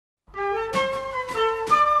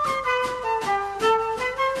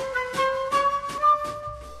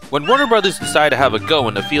When Warner Brothers decided to have a go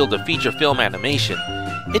in the field of feature film animation,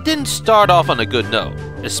 it didn't start off on a good note,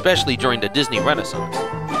 especially during the Disney Renaissance.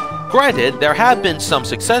 Granted, there have been some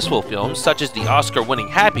successful films such as the Oscar-winning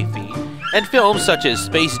Happy Feet, and films such as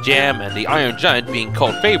Space Jam and The Iron Giant being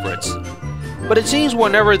cult favorites. But it seems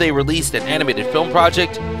whenever they released an animated film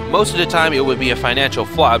project, most of the time it would be a financial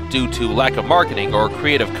flop due to lack of marketing or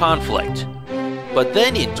creative conflict. But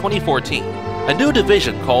then in 2014, a new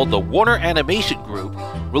division called the Warner Animation Group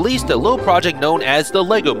released a little project known as the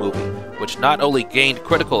Lego Movie, which not only gained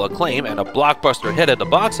critical acclaim and a blockbuster hit at the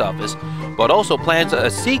box office, but also plans a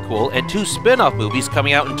sequel and 2 spin-off movies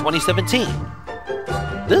coming out in 2017.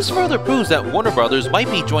 This further proves that Warner Brothers might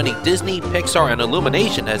be joining Disney, Pixar, and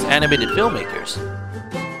Illumination as animated filmmakers.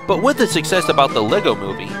 But with the success about the Lego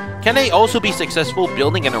Movie, can they also be successful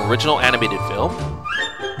building an original animated film?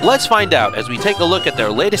 Let's find out as we take a look at their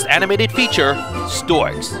latest animated feature,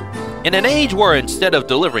 Storks. In an age where instead of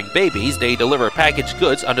delivering babies, they deliver packaged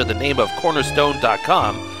goods under the name of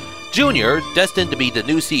Cornerstone.com, Junior, destined to be the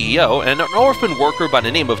new CEO, and an orphan worker by the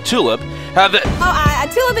name of Tulip have...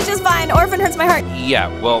 Tulip is just fine. Orphan hurts my heart. Yeah,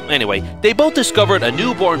 well, anyway, they both discovered a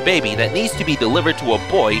newborn baby that needs to be delivered to a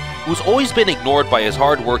boy who's always been ignored by his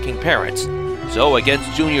hard-working parents. So,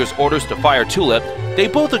 against Junior's orders to fire Tulip, they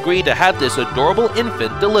both agreed to have this adorable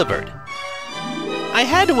infant delivered. I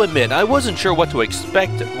had to admit, I wasn't sure what to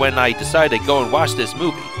expect when I decided to go and watch this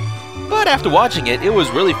movie. But after watching it, it was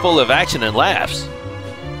really full of action and laughs.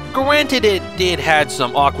 Granted, it did had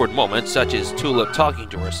some awkward moments, such as Tulip talking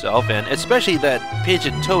to herself, and especially that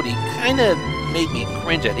pigeon Toady kinda made me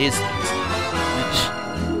cringe at his scenes.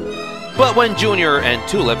 But when Junior and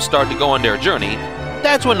Tulip start to go on their journey,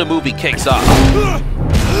 that's when the movie kicks off.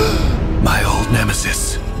 My old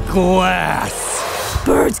nemesis. Glass.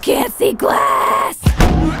 Birds can't see glass.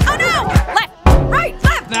 Oh no! Left! Right!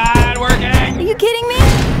 Left! Not working! Are you kidding me?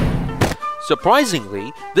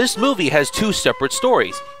 Surprisingly, this movie has 2 separate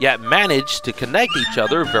stories, yet managed to connect each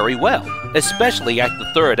other very well, especially at the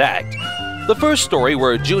 3rd act. The first story,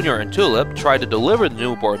 where Junior and Tulip try to deliver the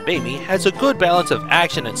newborn baby, has a good balance of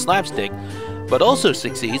action and slapstick, but also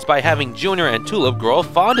succeeds by having Junior and Tulip grow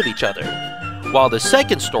fond of each other. While the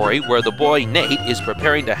second story, where the boy Nate is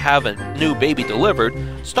preparing to have a new baby delivered,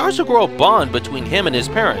 starts to grow a bond between him and his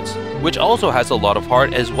parents, which also has a lot of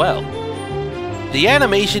heart as well. The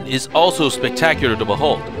animation is also spectacular to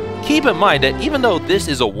behold. Keep in mind that even though this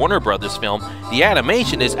is a Warner Brothers film, the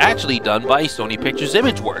animation is actually done by Sony Pictures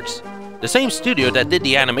Imageworks, the same studio that did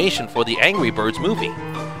the animation for the Angry Birds movie.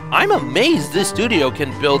 I'm amazed this studio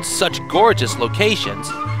can build such gorgeous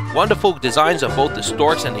locations, wonderful designs of both the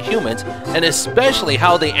storks and the humans, and especially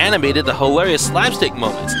how they animated the hilarious slapstick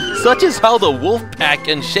moments, such as how the wolf pack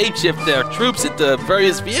can shapeshift their troops into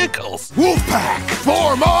various vehicles. Wolf pack,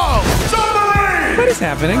 form all! Submarine! What is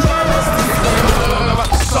happening?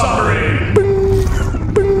 Submarine!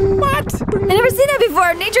 What? I never seen that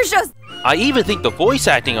before. Nature shows. I even think the voice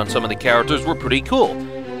acting on some of the characters were pretty cool.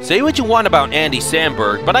 Say what you want about Andy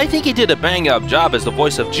Samberg, but I think he did a bang-up job as the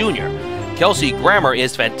voice of Junior. Kelsey Grammer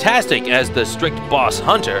is fantastic as the strict boss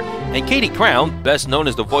Hunter, and Katie Crown, best known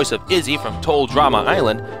as the voice of Izzy from Toll Drama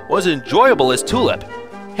Island, was enjoyable as Tulip.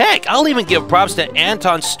 Heck, I'll even give props to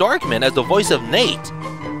Anton Starkman as the voice of Nate.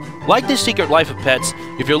 Like The Secret Life of Pets,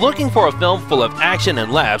 if you're looking for a film full of action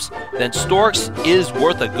and laughs, then Storks is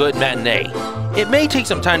worth a good matinee. It may take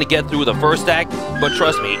some time to get through the first act, but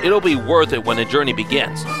trust me, it'll be worth it when the journey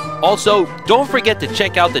begins. Also, don't forget to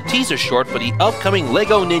check out the teaser short for the upcoming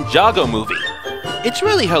Lego Ninjago movie. It's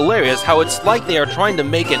really hilarious how it's like they are trying to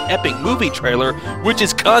make an epic movie trailer, which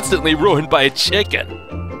is constantly ruined by a chicken.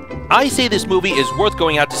 I say this movie is worth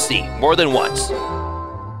going out to see more than once.